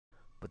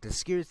But the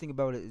scariest thing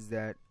about it is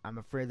that I'm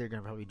afraid they're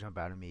gonna probably jump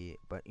out of me.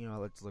 But you know,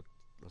 let's look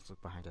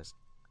behind us.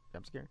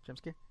 Jump scare, jump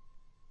scare.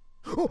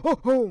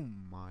 Oh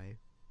my!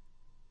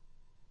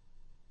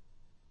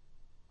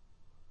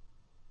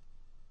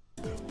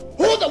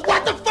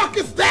 What the fuck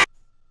is that?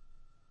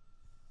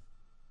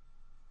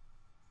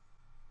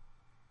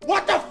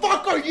 What the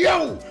fuck are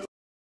you?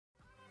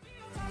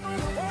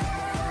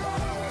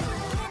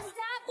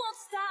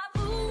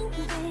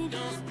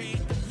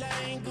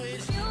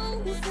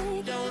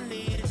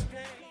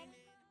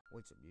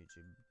 What's up,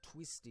 YouTube?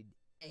 Twisted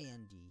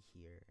Andy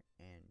here,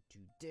 and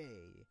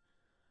today,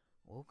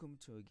 welcome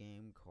to a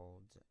game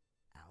called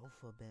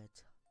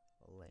Alphabet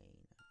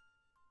Lane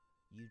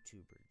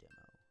YouTuber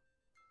demo.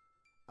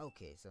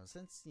 Okay, so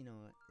since it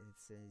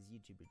says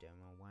YouTuber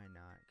demo, why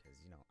not?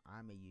 Because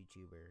I'm a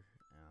YouTuber,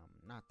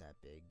 not that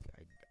big.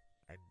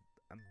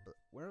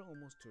 We're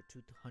almost to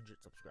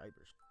 200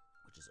 subscribers,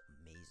 which is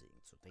amazing.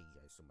 So thank you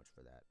guys so much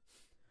for that.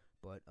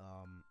 But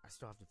I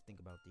still have to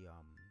think about the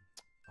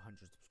 100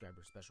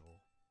 subscriber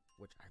special,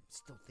 which I'm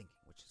still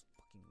thinking, which is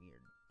fucking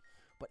weird.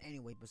 But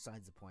anyway,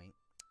 besides the point,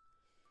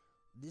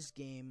 this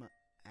game,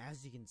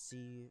 as you can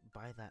see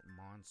by that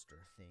monster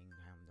thing,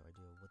 I have no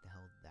idea what the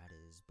hell that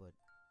is, but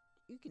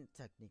you can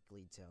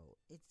technically tell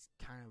it's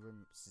kind of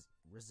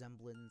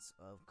resemblance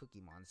of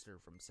Cookie Monster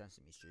from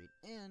Sesame Street,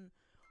 and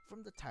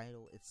from the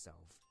title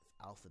itself,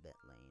 Alphabet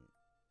Lane,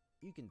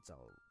 you can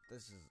tell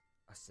this is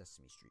a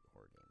Sesame Street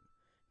horror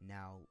game.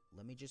 Now,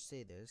 let me just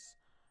say this.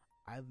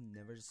 I've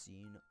never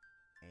seen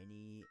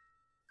any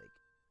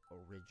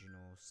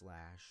original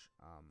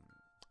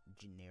 /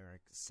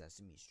 generic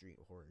Sesame Street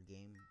horror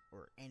game,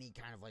 or any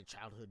kind of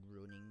childhood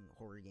ruining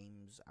horror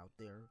games out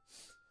there.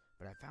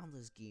 But I found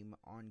this game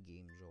on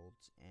Game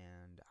Jolt,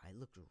 and it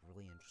looked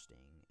really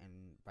interesting.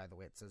 And by the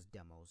way, it says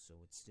demo, so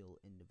it's still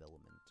in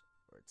development,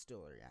 or it's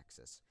still early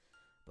access.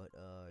 But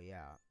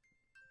yeah,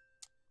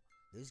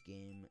 this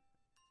game,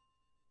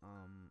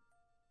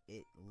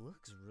 it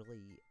looks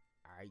really,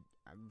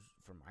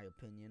 from my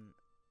opinion,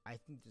 I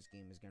think this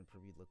game is gonna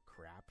probably look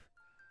crap.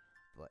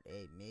 But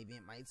hey, maybe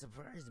it might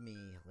surprise me.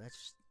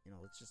 Let's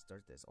just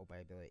start this. Oh,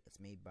 by the way, it's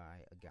made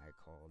by a guy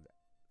called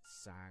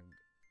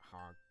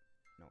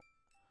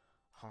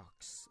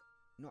Hawks.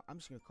 No, I'm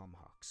just gonna call him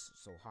Hawks.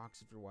 So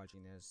Hawks, if you're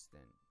watching this,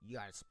 then you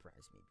gotta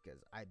surprise me,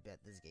 because I bet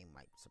this game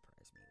might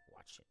surprise me.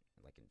 Watch it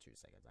in 2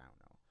 seconds. I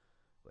don't know,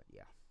 but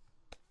yeah.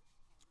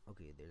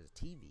 Okay, there's a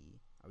TV.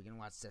 Are we gonna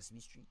watch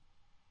Sesame Street?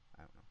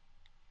 I don't know.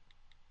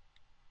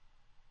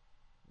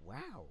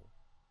 Wow.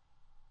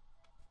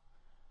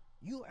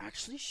 You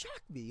actually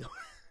shocked me.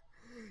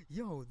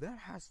 Yo, that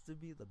has to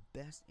be the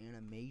best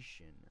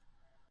animation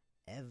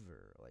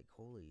ever.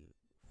 Holy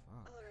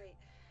fuck. Alright,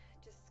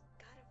 just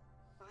gotta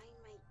find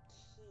my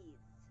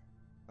keys.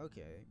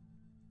 Okay.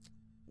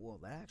 Well,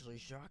 that actually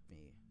shocked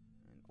me.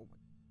 And oh my.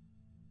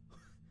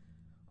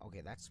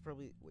 Okay, that's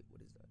probably. Wait,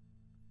 what is that?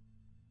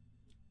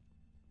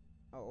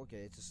 Oh, okay,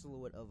 it's a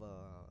silhouette of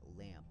a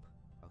lamp.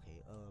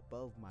 Okay,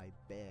 above my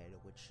bed,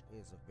 which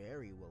is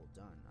very well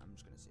done. I'm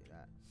just gonna say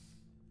that.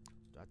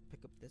 Do I have to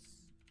pick up this?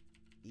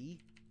 E?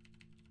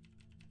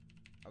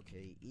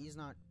 Okay, E is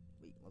not.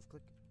 Wait, left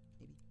click?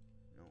 Maybe?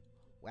 No.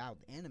 Wow,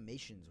 the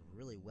animation's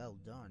really well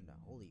done.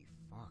 Holy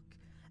fuck.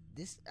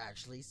 This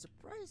actually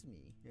surprised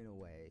me in a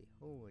way.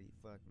 Holy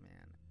fuck,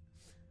 man.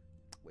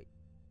 Wait.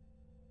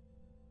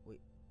 What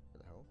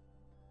the hell?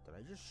 Did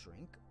I just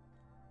shrink?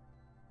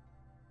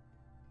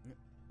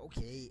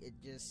 Okay, it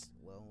just.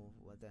 Well,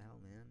 what the hell,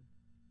 man?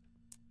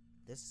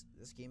 This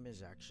game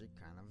is actually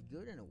kind of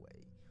good in a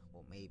way.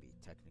 Well, maybe,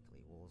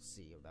 technically. We'll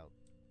see about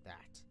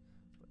that.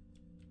 But,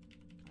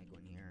 can I go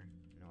in here?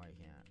 No, I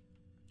can't.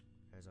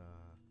 There's a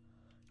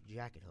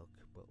jacket hook,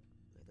 but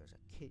there's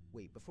a kit.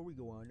 Wait, before we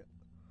go on,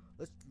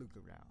 let's look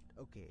around.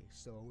 Okay,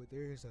 so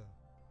there's a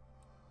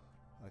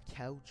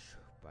couch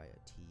by a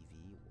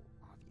TV,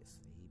 well,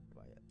 obviously,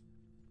 by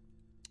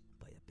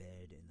a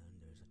bed, and then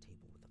there's a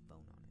table with a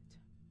phone on it.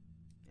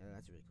 Yeah,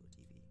 that's a really cool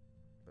TV.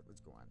 But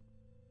let's go on.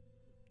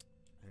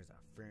 There's a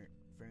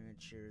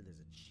furniture, there's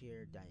a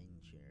chair,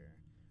 dining chair,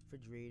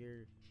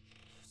 refrigerator,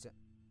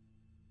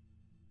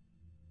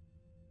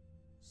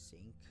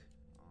 sink.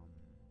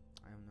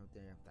 I don't know if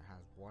that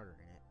has water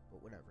in it,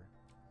 but whatever.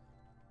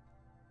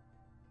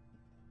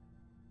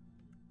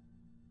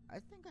 I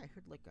think I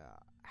heard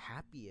a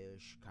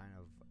happy-ish kind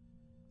of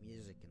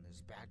music in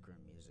this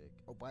background music.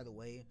 Oh, by the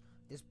way,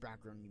 this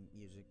background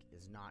music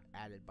is not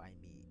added by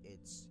me.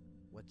 It's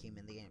what came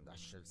in the game. I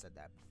should have said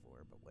that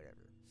before, but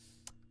whatever.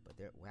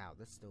 But wow,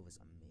 this stove is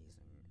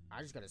amazing.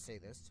 I just gotta say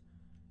this.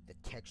 The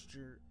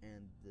texture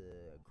and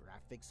the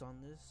graphics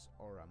on this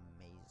are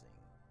amazing.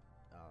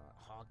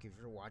 Hawk, if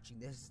you're watching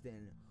this,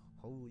 then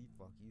holy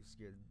fuck,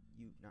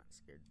 not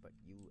scared, but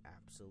you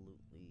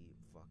absolutely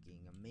fucking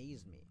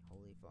amaze me.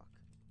 Holy fuck.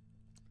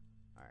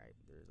 Alright,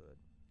 there's a,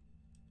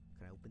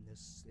 can I open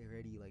this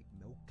already?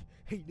 Milk?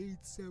 He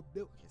needs some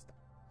milk. Okay, stop.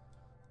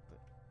 But,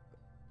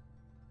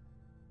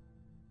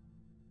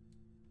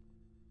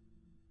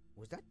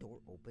 was that door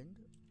opened?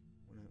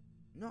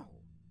 No,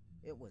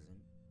 it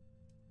wasn't.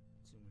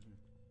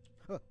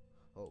 Huh.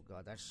 Oh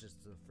god, that's just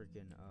a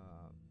freaking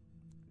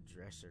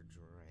dresser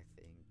drawer, I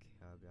think.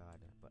 Oh god,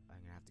 but I'm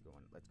gonna have to go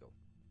in. Let's go.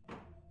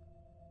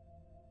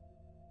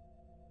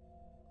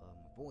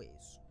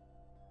 Boys.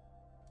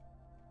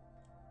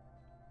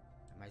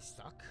 Am I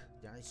stuck?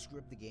 Did I screw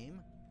up the game?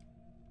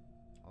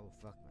 Oh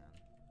fuck, man.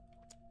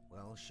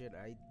 Well, shit,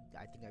 I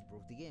think I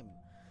broke the game.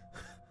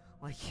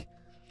 Like,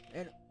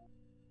 and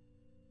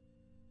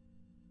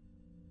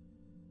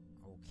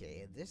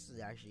okay, this is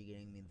actually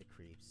getting me the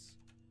creeps.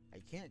 I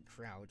can't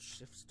crouch,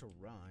 shifts to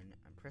run.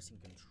 I'm pressing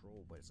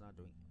control, but it's not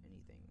doing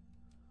anything.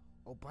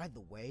 Oh, by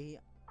the way,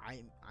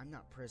 I'm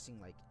not pressing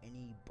like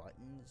any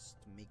buttons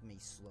to make me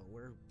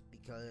slower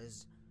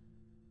because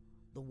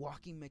the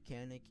walking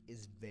mechanic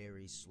is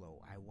very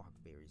slow. I walk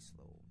very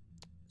slow.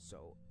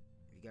 So,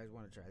 if you guys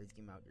want to try this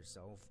game out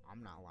yourself,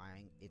 I'm not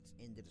lying. It's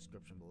in the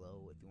description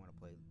below if you want to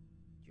play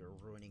your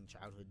ruining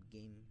childhood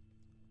game.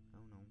 I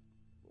don't know,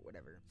 but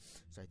whatever.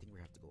 So I think we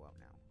have to go out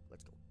now.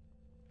 Let's go.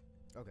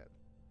 Okay.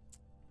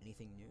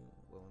 Anything new?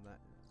 Well,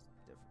 that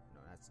is different.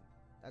 No,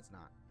 that's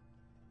not.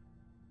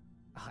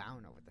 I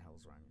don't know what the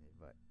hell's wrong with me,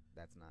 but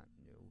that's not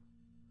new.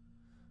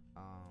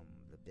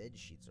 The bed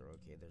sheets are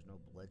okay. There's no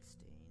blood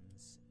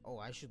stains. Oh,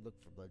 I should look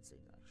for blood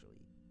stains actually.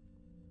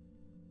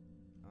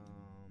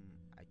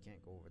 I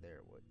can't go over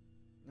there. What?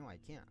 No, I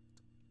can't.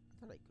 I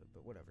thought I could,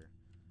 but whatever.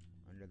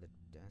 Under the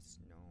desk,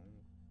 no.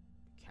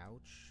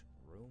 Couch,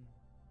 room,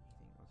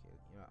 anything? Okay,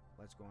 yeah.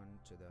 Let's go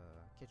into the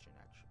kitchen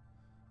actually.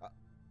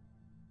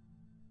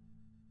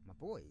 My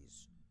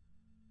boys,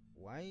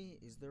 why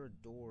is there a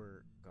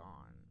door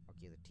gone?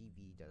 Okay, the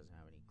TV doesn't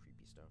have any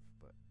creepy stuff,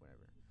 but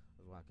whatever.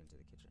 Let's walk into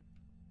the kitchen.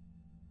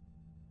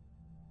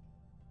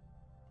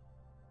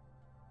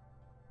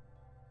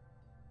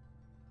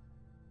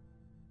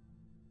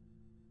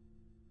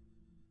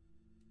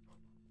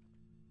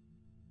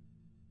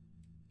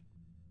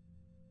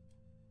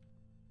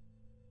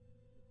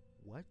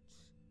 What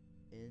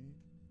in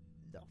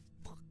the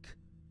fuck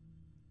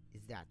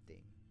is that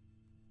thing?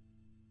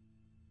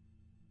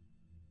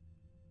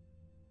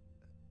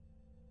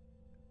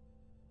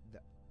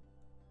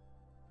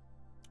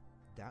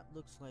 That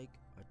looks like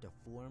a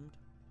deformed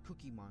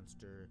Cookie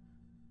Monster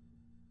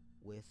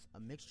with a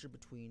mixture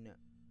between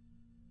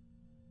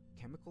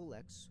Chemical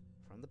Lex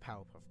from the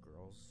Powerpuff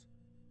Girls,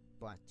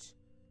 but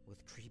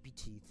with creepy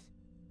teeth,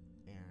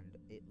 and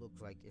it looks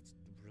like it's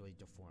really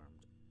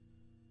deformed.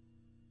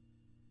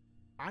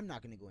 I'm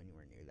not gonna go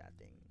anywhere near that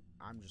thing.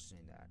 I'm just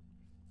saying that.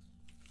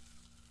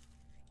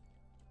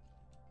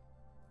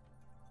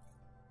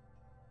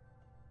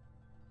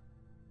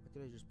 What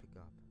did I just pick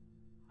up?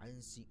 I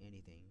didn't see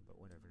anything, but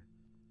whatever.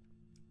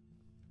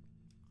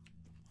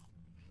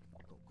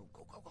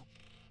 Go.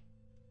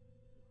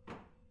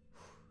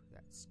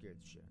 That scared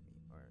the shit out of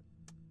me. Alright.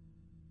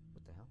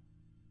 What the hell?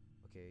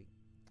 Okay.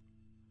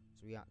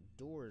 So we got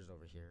doors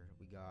over here.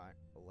 We got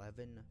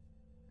 11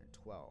 and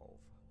 12.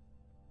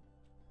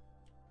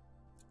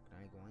 Can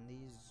I go in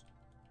these?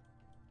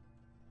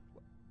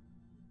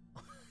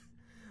 What?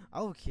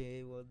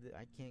 Okay, well,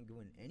 I can't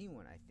go in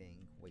anyone, I think.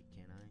 Wait,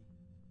 can I?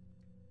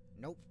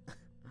 Nope.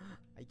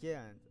 I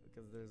can't,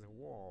 because there's a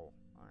wall.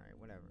 Alright,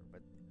 whatever.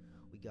 But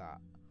we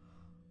got...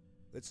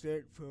 Let's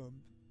start from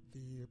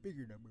the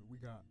bigger number. We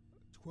got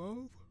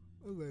 12,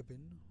 11.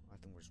 I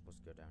think we're supposed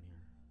to go down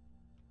here.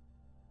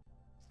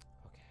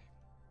 Okay,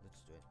 let's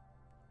do it.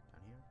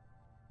 Down here.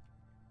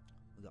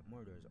 We got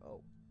more doors.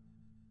 Oh.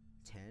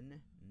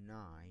 10, 9.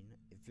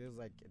 It feels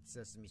like it's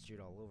Sesame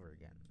Street all over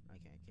again.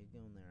 Okay, I can't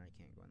go in there. I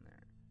can't go in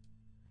there.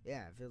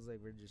 Yeah, it feels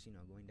like we're just,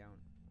 going down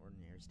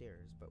ordinary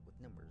stairs, but with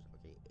numbers.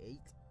 Okay, 8,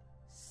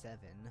 7.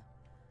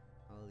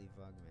 Holy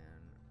fuck,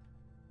 man.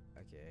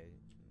 Okay,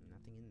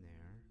 nothing in there.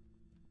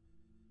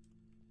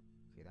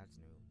 Okay, that's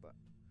new, but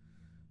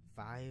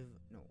 5,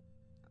 no.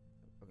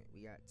 Okay,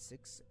 we got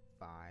 6,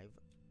 5.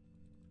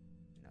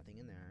 Nothing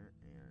in there,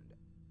 and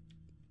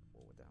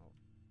what the hell?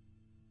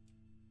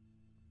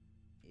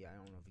 Yeah, I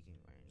don't know if you can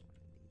find anyone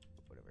in these,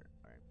 but whatever.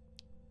 Alright.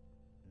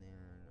 And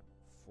then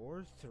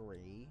 4,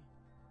 3.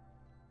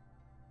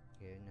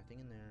 Okay, nothing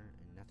in there,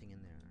 and nothing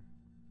in there.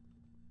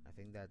 I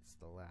think that's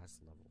the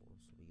last level.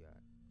 So we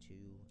got 2,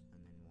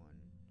 and then 1.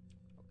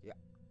 Okay, yeah.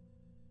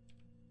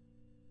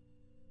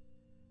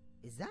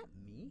 Is that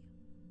me?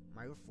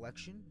 My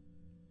reflection?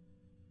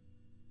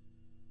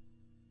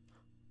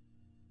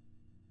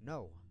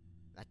 No,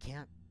 I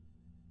can't.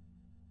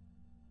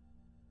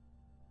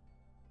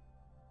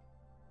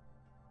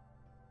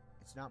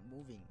 It's not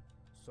moving,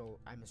 so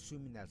I'm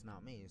assuming that's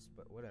not me,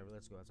 but whatever,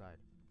 let's go outside.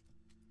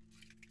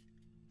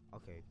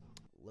 Okay,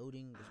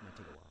 loading, this might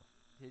take a while.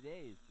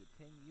 Today is the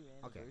 10-year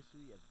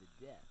anniversary of the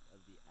death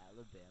of the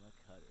Alabama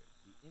Cutter,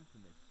 the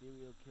infamous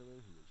serial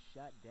killer who was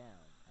shot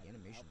down at the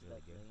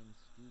Outback Lane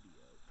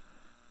studio.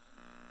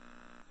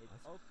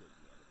 It's also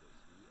the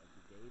anniversary of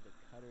the day the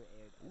Cutter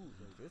aired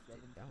episode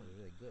 17, that was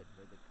really good.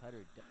 where the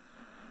Cutter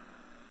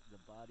the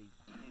bodies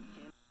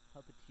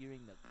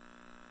puppeteering the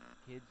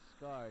kids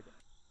scarred.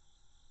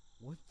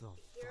 What the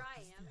Here fuck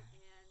I is am, that?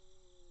 and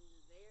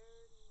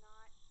they're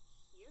not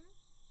here?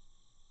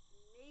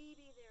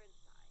 Maybe they're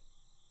inside.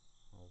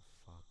 Oh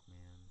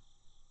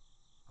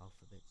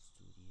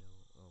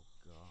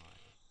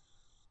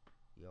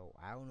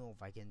I don't know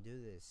if I can do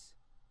this.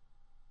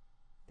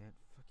 That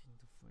fucking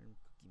deformed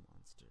cookie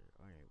monster.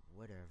 Alright,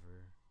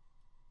 whatever.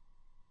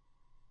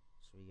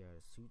 So we got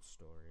a suit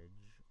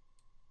storage.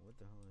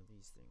 What the hell are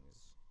these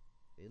things?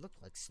 They look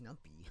like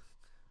Snumpy.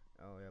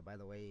 Oh yeah,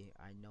 by the way,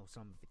 I know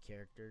some of the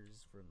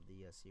characters from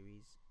the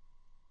series.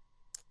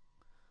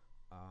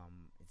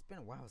 It's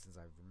been a while since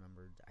I've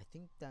remembered. I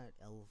think that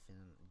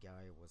elephant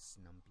guy was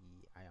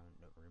Snumpy. I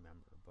don't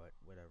remember, but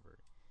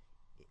whatever.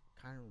 It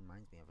kind of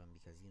reminds me of him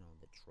because, you know,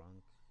 the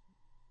trunk,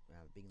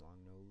 big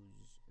long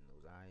nose, and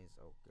those eyes.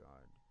 Oh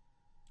god.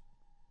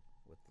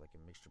 With like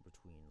a mixture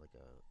between like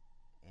a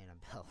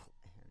Annabelle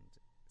and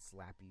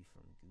Slappy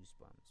from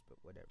Goosebumps,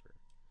 but whatever.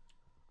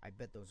 I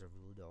bet those are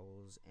voodoo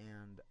dolls.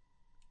 And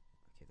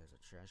okay, there's a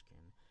trash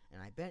can,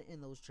 and I bet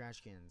in those trash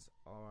cans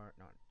are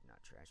not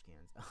trash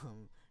cans.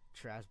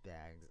 Trash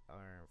bags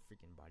are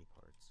freaking body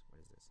parts. What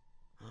is this?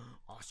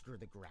 Oscar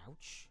the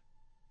Grouch.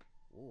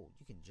 Oh,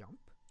 you can jump.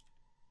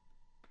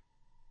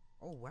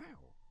 Oh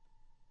wow.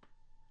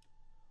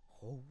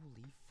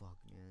 Holy fuck,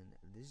 man.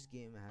 This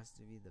game has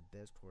to be the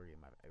best horror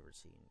game I've ever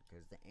seen,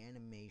 because the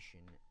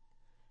animation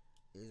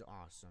is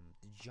awesome,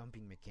 the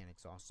jumping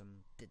mechanics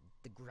awesome,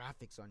 the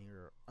graphics on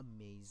here are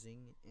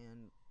amazing,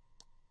 and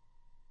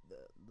the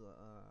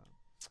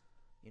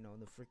you know,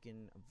 the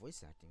freaking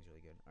voice acting is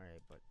really good.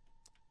 Alright, but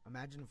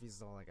imagine if we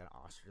saw like an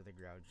Oscar the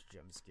Grouch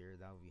jump scare.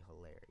 That would be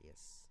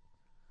hilarious.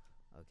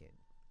 Okay,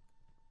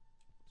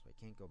 so I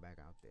can't go back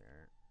out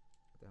there.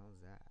 What the hell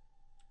is that?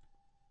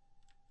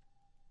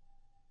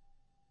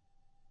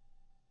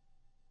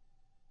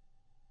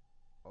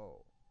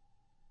 Oh.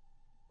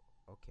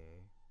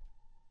 Okay.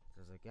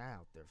 There's a guy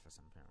out there for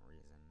some apparent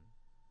reason.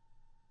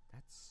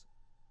 That's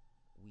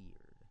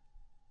weird.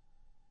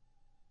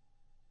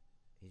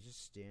 He's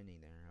just standing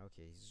there.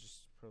 Okay, he's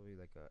just probably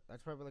like a...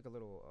 That's probably like a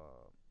little,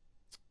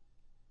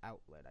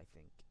 outlet, I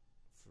think.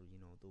 For, you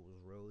know, those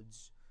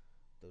roads.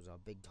 Those,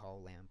 big,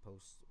 tall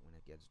lampposts when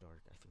it gets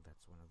dark. I think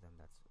that's one of them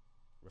that's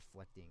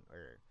reflecting,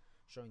 or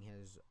showing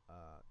his,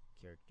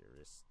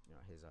 characteristics. You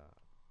know, his,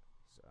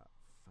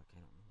 fuck,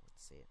 I don't know what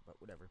to say it, but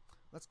whatever.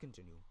 Let's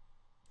continue.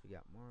 We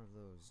got more of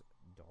those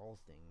doll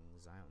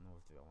things. I don't know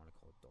if I want to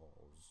call it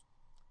dolls.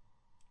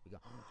 We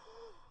got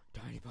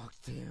tiny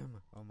box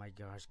Tim. Oh my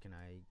gosh, can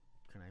I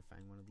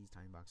find one of these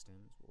tiny box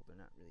Tims? Well, they're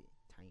not really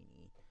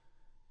tiny,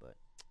 but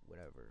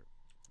whatever.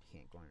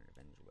 Can't go on an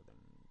adventure with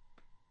them.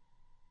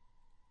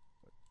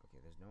 What? Okay,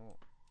 there's no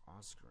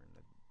Oscar in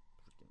the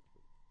freaking.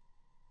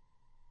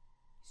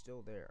 He's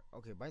still there.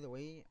 Okay, by the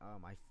way,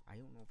 I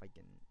don't know if I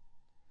can.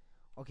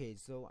 Okay,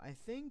 so I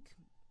think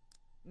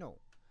no.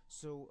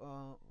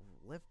 So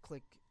left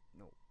click,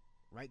 no,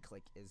 right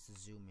click is to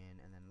zoom in,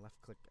 and then left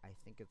click, I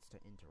think it's to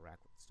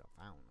interact with stuff.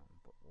 I don't know,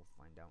 but we'll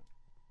find out.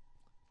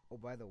 Oh,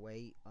 by the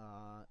way,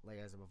 like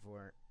I said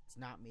before, it's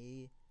not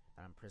me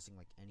that I'm pressing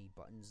like any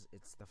buttons.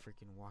 It's the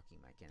freaking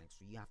walking mechanic,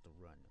 so you have to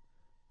run.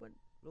 But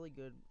really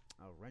good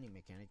running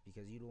mechanic,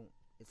 because you don't.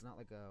 It's not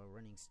like a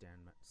running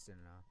stamina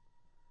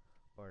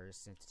or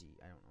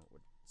sensitivity. I don't know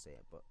what to say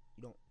it, but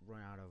you don't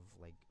run out of,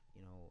 like,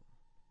 you know,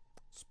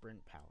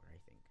 sprint power, I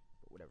think.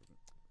 But whatever.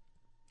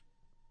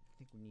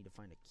 I think we need to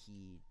find a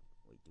key.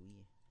 Wait, do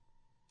we?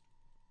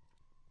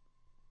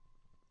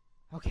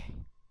 Okay.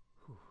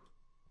 Whew.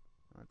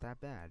 Not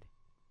that bad.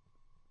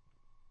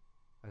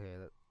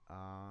 Okay,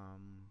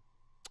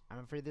 I'm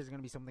afraid there's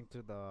gonna be something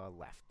to the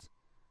left.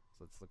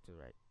 So let's look to the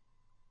right.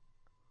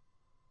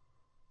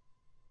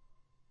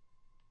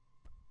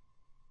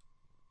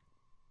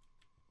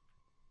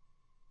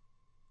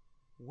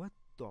 What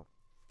the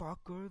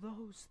fuck are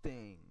those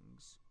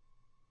things?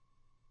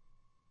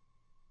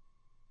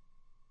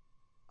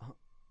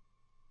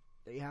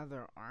 They have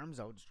their arms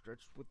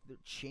outstretched with their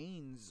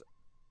chains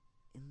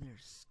in their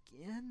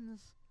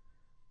skins.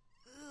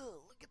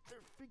 Ugh, look at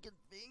their freaking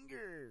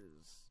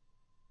fingers.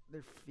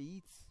 Their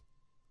feet.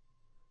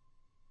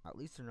 At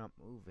least they're not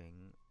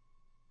moving.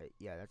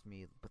 Yeah, that's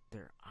me. But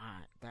their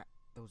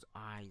those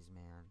eyes,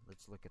 man.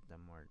 Let's look at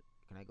them more.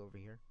 Can I go over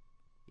here?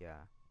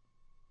 Yeah.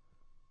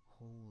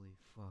 Holy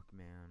fuck,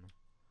 man.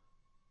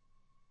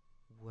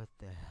 What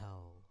the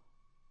hell?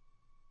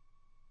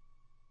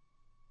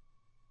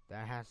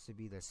 That has to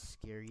be the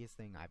scariest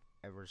thing I've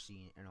ever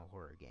seen in a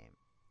horror game.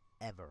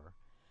 Ever.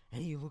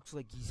 And he looks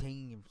like he's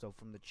hanging himself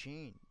from the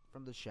chain.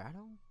 From the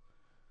shadow?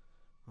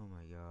 Oh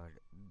my god.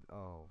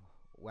 Oh.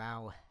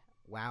 Wow.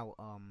 Wow,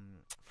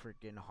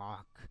 freaking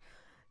Hawk.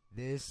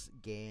 This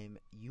game,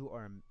 you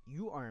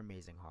are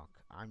amazing, Hawk.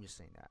 I'm just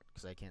saying that,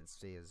 because I can't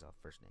say his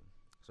first name.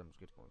 So I'm just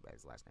going by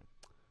his last name.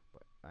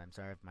 But I'm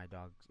sorry if my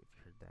dogs, if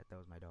you heard that, that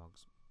was my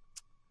dogs.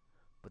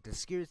 But the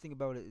scariest thing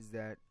about it is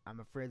that I'm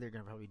afraid they're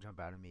gonna probably jump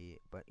out of me.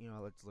 But you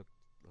know, let's look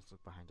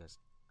behind us.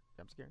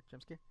 Jump scare,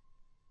 jump scare.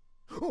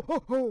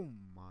 Oh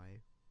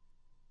my!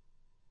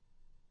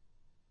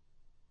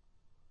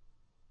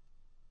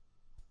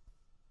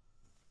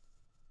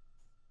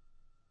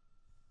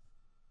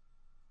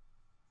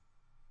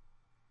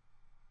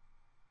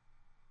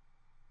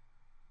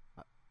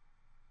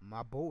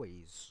 My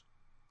boys,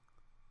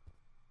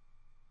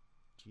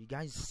 do you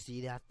guys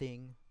see that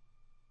thing?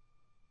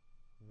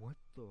 What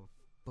the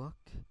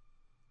fuck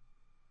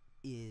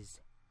is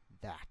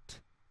that?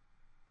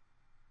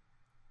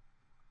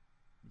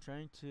 I'm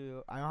trying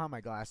to. I don't have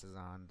my glasses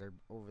on. They're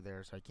over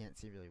there, so I can't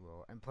see really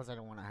well. And plus, I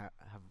don't want to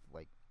have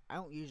like. I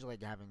don't usually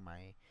like having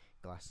my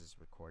glasses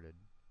recorded,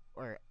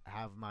 or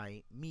have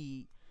my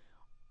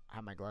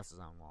glasses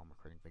on while I'm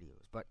recording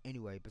videos. But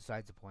anyway,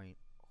 besides the point.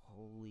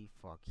 Holy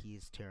fuck, he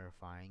is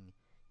terrifying.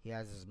 He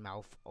has his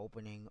mouth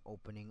opening, and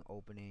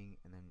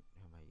then,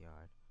 oh my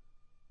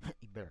god.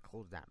 You better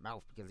close that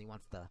mouth because he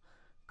wants the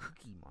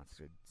cookie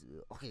monster.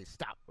 Okay,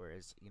 stop.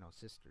 Whereas,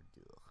 sister.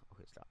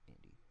 Okay, stop,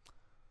 Andy.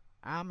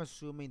 I'm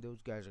assuming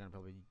those guys are gonna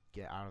probably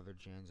get out of their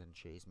gins and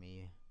chase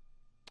me.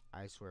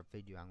 I swear, if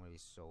they do, I'm gonna be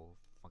so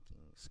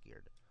fucking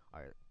scared.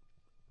 Alright.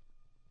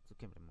 Let's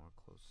get more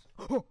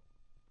close.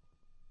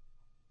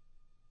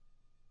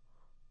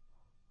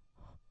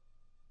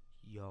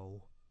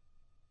 Yo.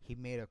 He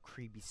made a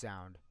creepy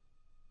sound.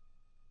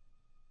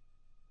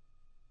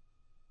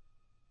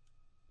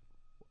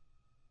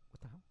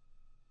 What the hell?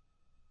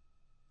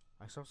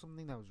 I saw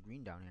something that was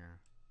green down here.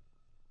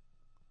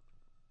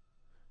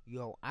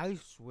 Yo, I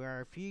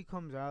swear, if he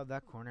comes out of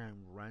that corner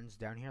and runs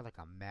down here like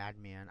a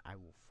madman, I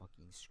will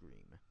fucking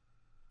scream.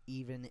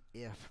 Even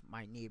if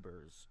my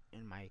neighbors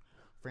and my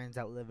friends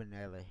that live in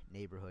the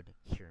neighborhood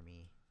hear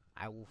me,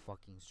 I will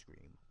fucking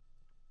scream.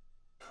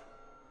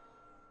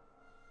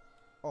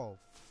 Oh,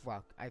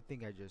 fuck. I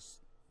think I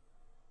just...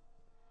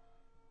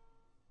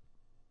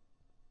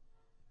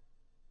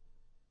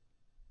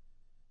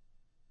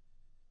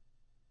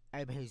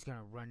 I bet he's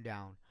gonna run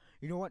down.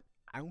 You know what?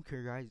 I don't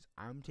care, guys.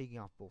 I'm taking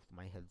off both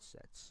my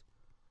headsets.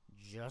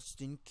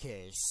 Just in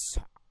case.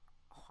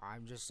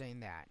 I'm just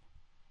saying that.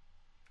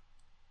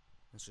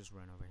 Let's just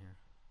run over here.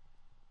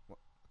 What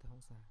the hell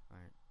is that?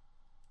 Alright.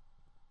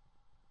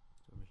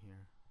 It's over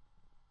here.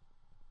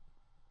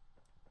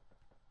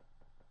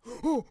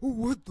 Oh,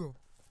 what the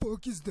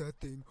fuck is that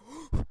thing?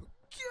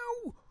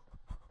 Yo!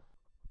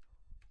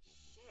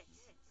 Shit.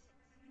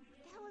 What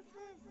the hell is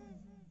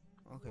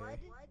this? Okay.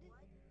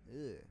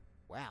 Ugh.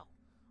 Wow.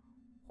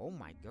 Oh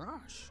my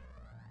gosh.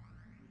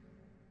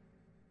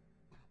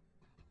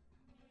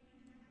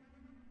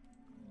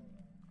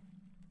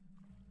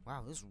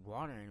 Wow, this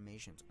water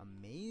animation's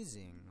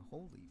amazing.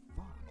 Holy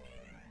fuck.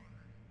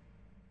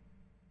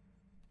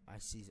 I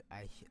see.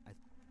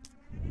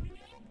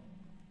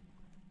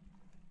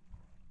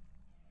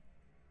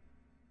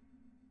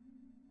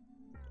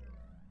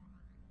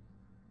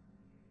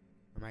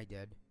 Am I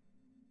dead?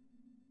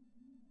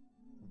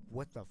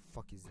 What the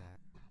fuck is that?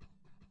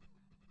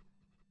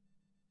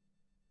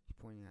 He's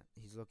pointing at.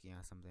 He's looking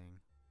at something.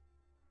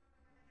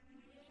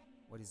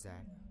 What is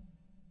that?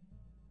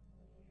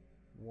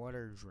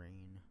 Water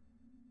drain.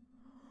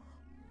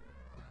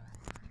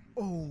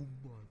 Oh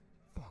my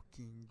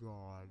fucking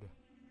god.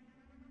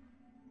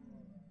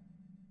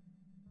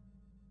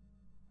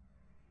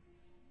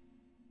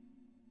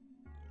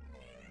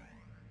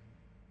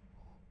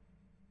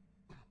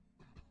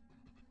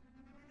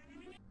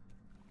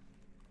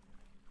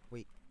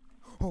 Wait.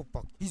 Oh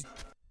fuck. He's...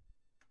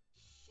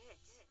 Shit.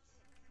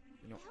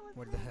 No.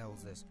 What the hell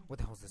is this? What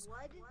the hell is this?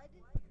 What?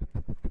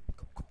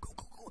 Go.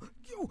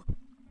 Yo!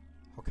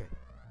 Okay.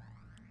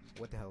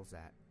 What the hell is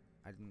that?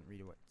 I didn't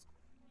read what.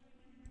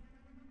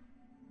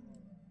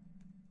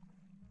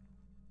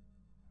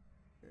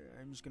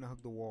 I'm just gonna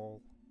hug the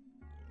wall.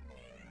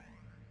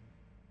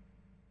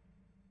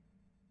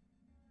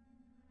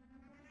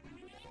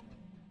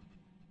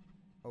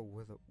 Oh,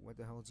 what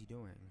the hell is he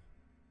doing?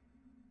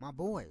 My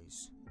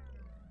boys.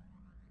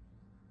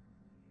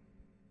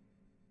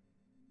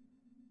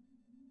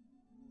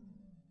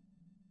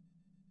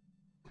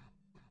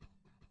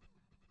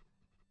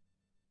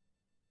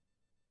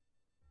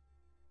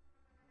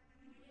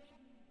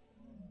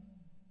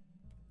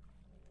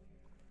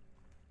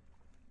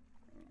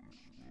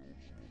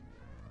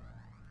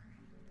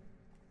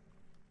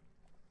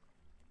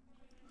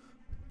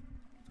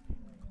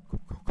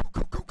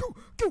 Go.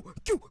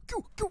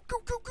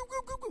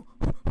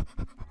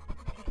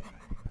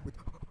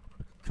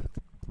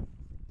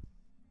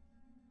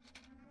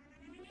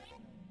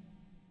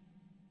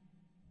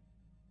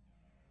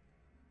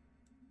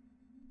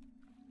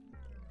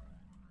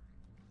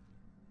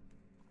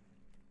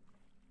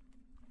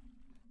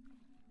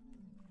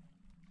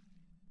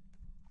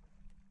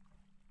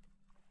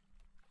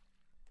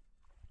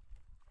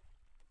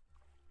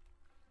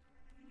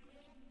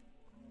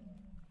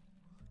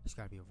 He's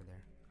gotta be over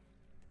there.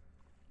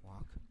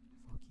 Walk.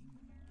 Fucking.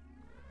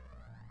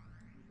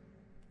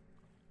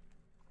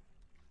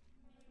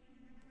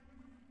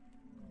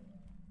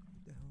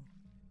 What the hell?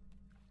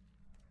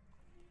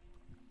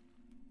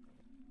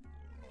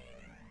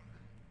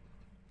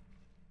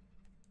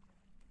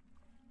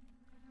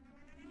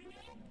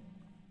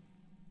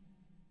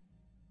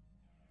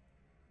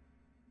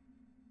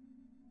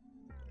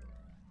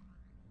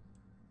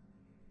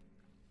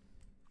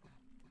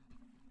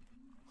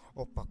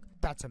 Oh fuck.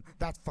 That's him.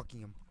 That's fucking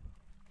him.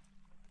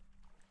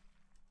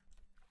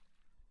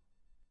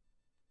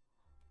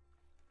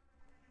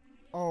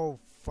 Oh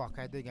fuck.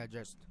 I think I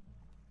just...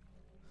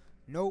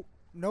 Nope.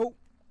 Nope.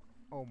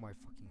 Oh my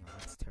fucking god,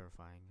 that's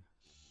terrifying.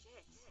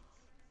 Shit.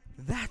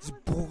 That's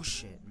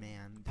bullshit,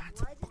 man.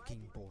 That's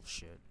fucking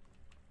bullshit.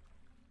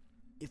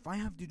 If I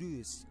have to do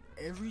this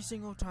every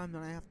single time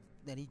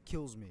that he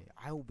kills me,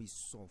 I will be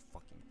so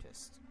fucking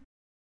pissed.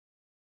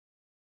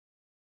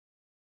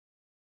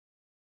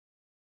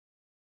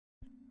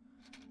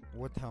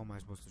 What the hell am I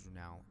supposed to do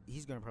now?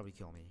 He's gonna probably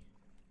kill me.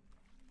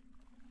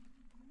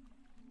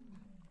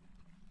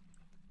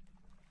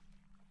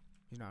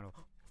 He's not. Oh,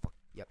 fuck.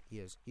 Yep, he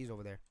is. He's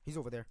over there. He's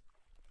over there.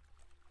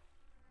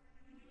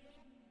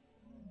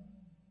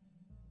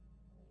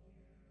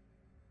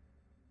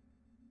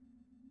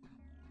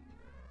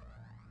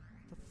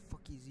 What the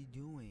fuck is he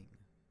doing?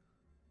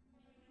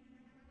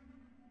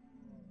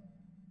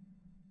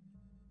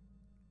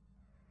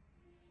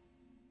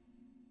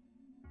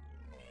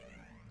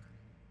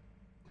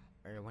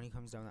 Alright, when he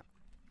comes down that.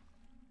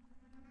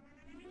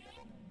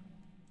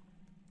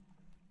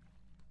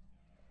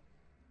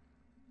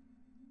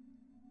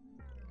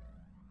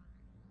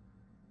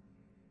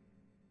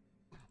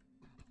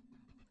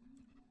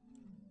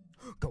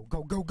 Go,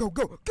 go, go, go,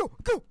 go, go,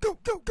 go, go,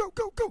 go, go,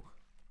 go, go!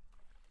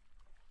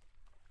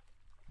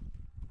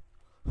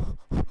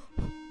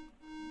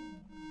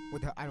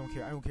 What the hell? I don't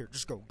care, I don't care.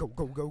 Just go, go,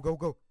 go, go, go,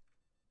 go.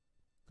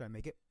 Can I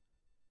make it?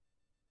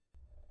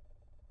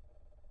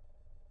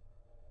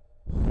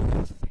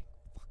 Thank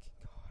fucking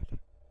God.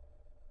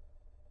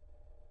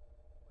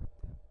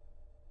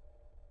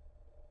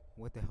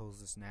 What the hell is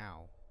this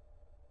now?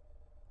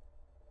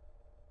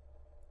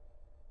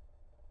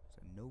 It's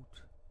a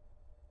note.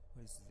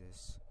 What is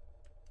this?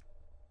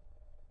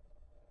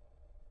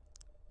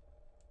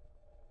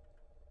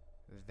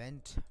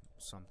 Vent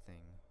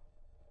something.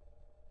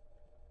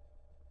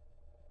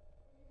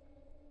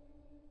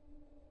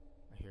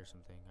 I hear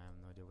something. I have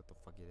no idea what the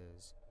fuck it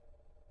is.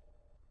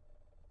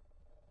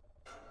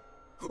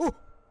 Oh!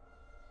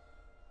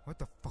 What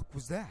the fuck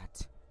was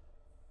that?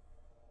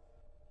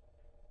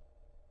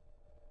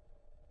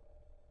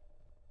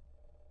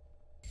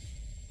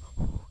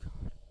 Oh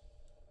god.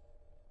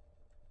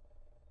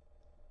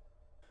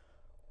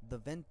 The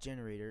vent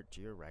generator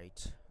to your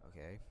right,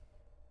 okay,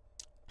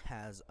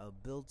 has a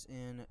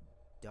built-in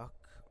duct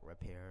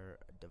repair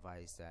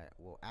device that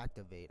will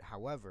activate.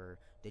 However,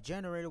 the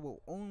generator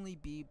will only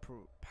be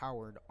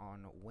powered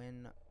on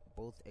when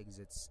both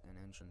exits and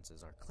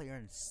entrances are clear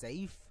and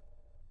safe.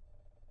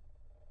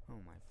 Oh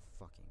my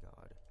fucking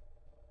god.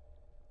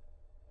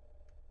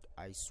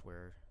 I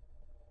swear.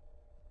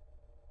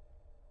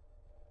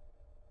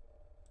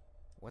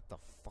 What the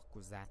fuck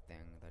was that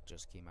thing that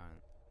just came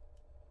out?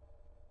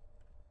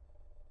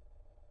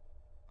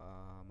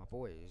 My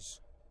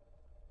boys.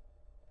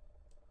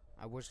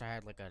 I wish I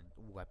had like a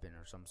weapon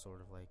or some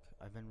sort of like.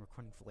 I've been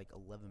recording for like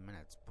 11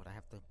 minutes, but I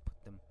have to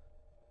put them.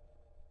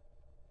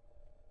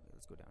 Okay,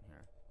 let's go down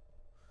here.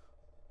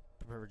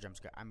 Prepare for a jump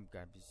scare.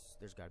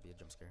 There's gotta be a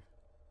jump scare.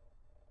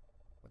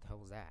 What the hell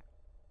was that?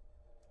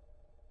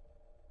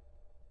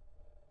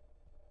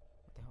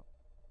 What the hell?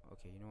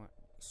 Okay, you know what?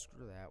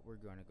 Screw that. We're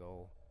gonna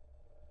go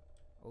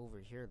over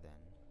here then.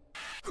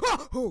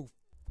 Oh!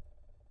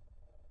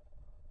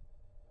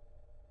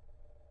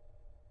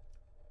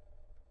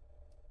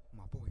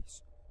 My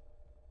boys.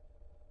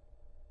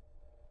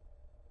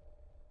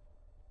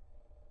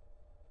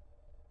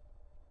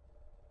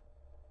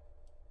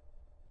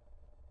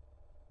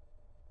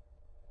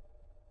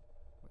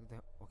 What the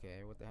hell?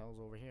 Okay, what the hell's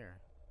over here?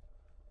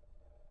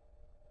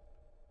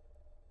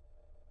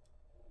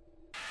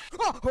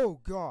 Oh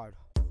god.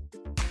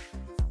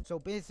 So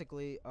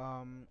basically,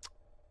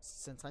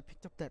 since I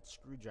picked up that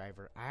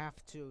screwdriver, I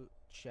have to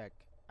check,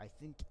 I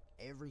think,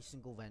 every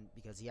single vent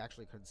because he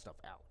actually cut stuff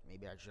out.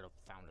 Maybe I should have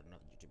found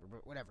another YouTuber,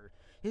 but whatever.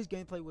 His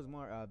gameplay was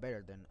more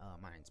better than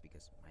mine's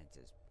because mine's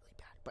is really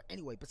bad. But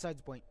anyway, besides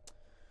the point,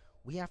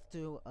 we have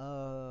to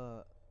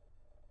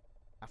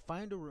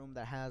find a room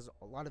that has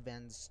a lot of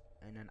vents,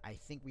 and then I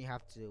think we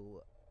have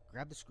to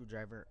grab the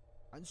screwdriver,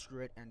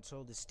 unscrew it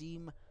until the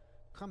steam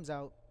comes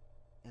out,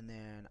 and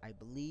then I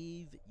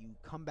believe you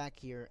come back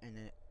here, and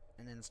then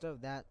instead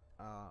of that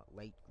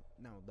light,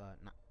 no,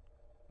 not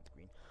the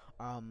green.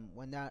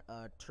 When that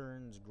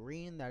turns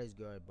green, that is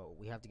good, but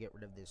we have to get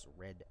rid of this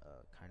red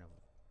kind of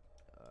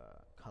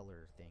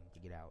color thing to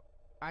get out.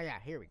 Ah, yeah,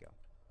 here we go.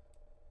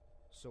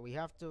 So we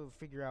have to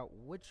figure out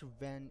which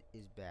vent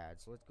is bad.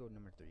 So let's go to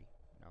number 3.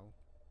 No.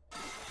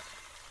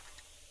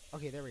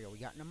 Okay, there we go. We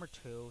got number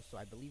 2. So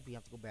I believe we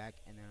have to go back,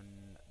 and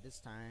then this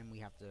time we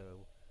have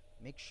to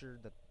make sure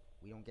that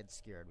we don't get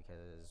scared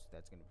because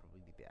that's gonna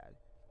probably be bad.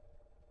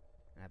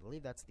 And I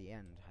believe that's the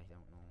end. I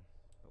don't know,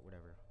 but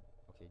whatever.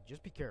 Okay,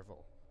 just be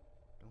careful.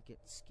 Don't get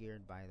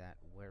scared by that,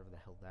 whatever the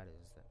hell that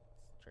is that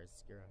tries to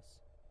scare us.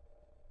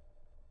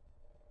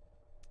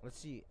 Let's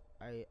see.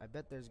 I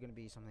bet there's gonna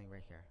be something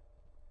right here.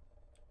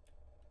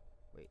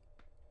 Wait,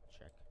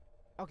 check.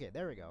 Okay,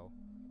 there we go.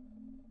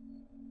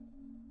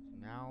 So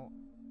now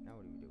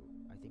what do?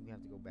 I think we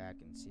have to go back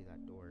and see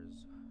that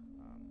door's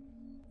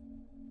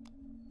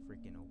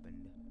freaking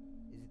opened.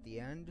 Is it the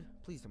end?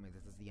 Please tell me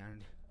this is the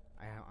end.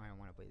 I don't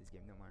want to play this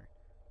game no more.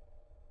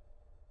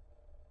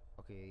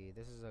 Okay,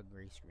 this is a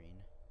gray screen.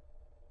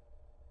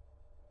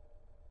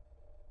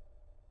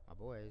 My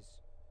boys.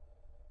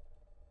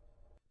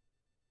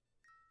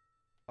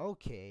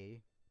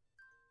 Okay.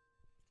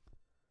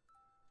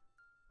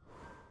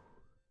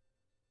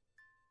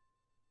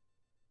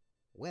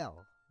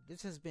 Well,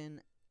 this has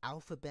been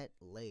Alphabet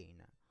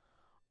Lane.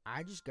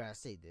 I just gotta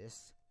say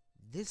this.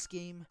 This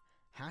game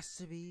has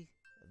to be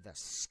the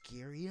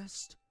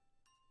scariest,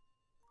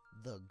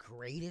 the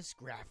greatest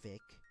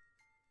graphic,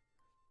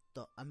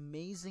 the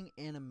amazing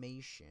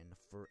animation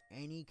for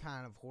any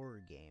kind of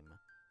horror game,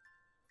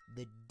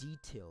 the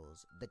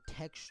details, the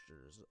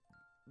textures,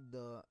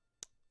 the,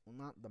 well,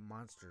 not the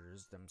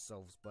monsters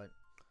themselves, but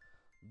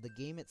the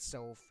game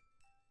itself.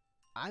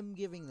 I'm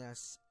giving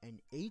this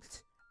an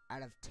 8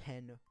 out of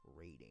 10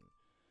 rating.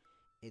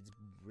 It's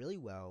really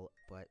well,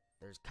 but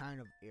there's kind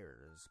of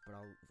errors, but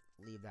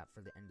I'll leave that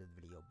for the end of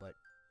the video. But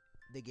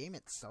the game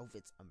itself,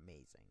 it's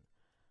amazing.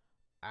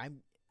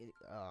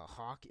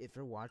 Hawk, if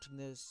you're watching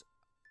this,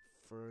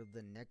 for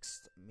the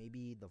next,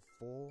 maybe the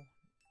full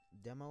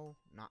demo,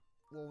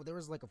 well, there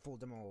was like a full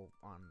demo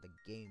on the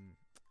game,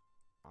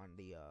 on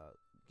the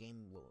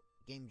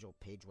Game Jolt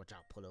page, which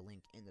I'll put a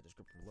link in the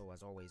description below,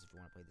 as always, if you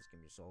want to play this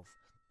game yourself.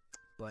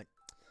 But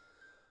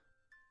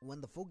when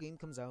the full game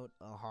comes out,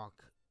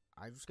 Hawk,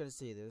 I just gotta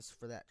say this,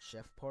 for that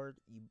chef part,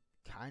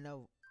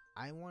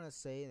 I want to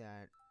say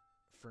that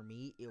for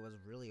me, it was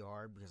really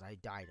hard because I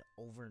died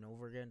over and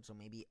over again. So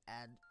maybe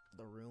add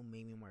the room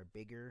maybe more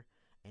bigger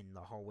and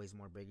the hallways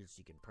more bigger, so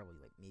you can probably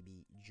like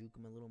maybe juke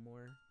them a little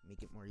more,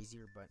 make it more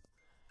easier. But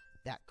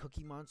that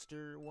Cookie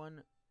Monster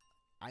one,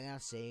 I gotta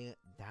say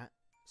that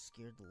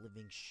scared the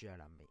living shit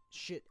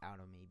out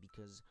of me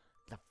because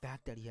the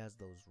fact that he has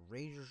those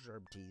razor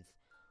sharp teeth,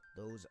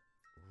 those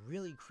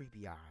really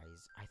creepy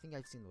eyes. I think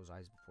I've seen those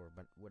eyes before,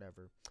 but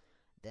whatever.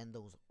 Then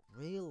those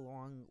really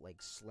long, like,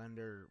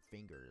 slender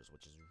fingers,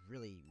 which is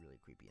really, really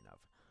creepy enough.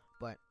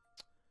 But,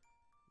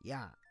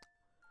 yeah.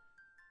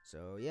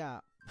 So, yeah.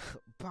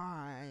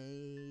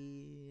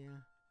 Bye.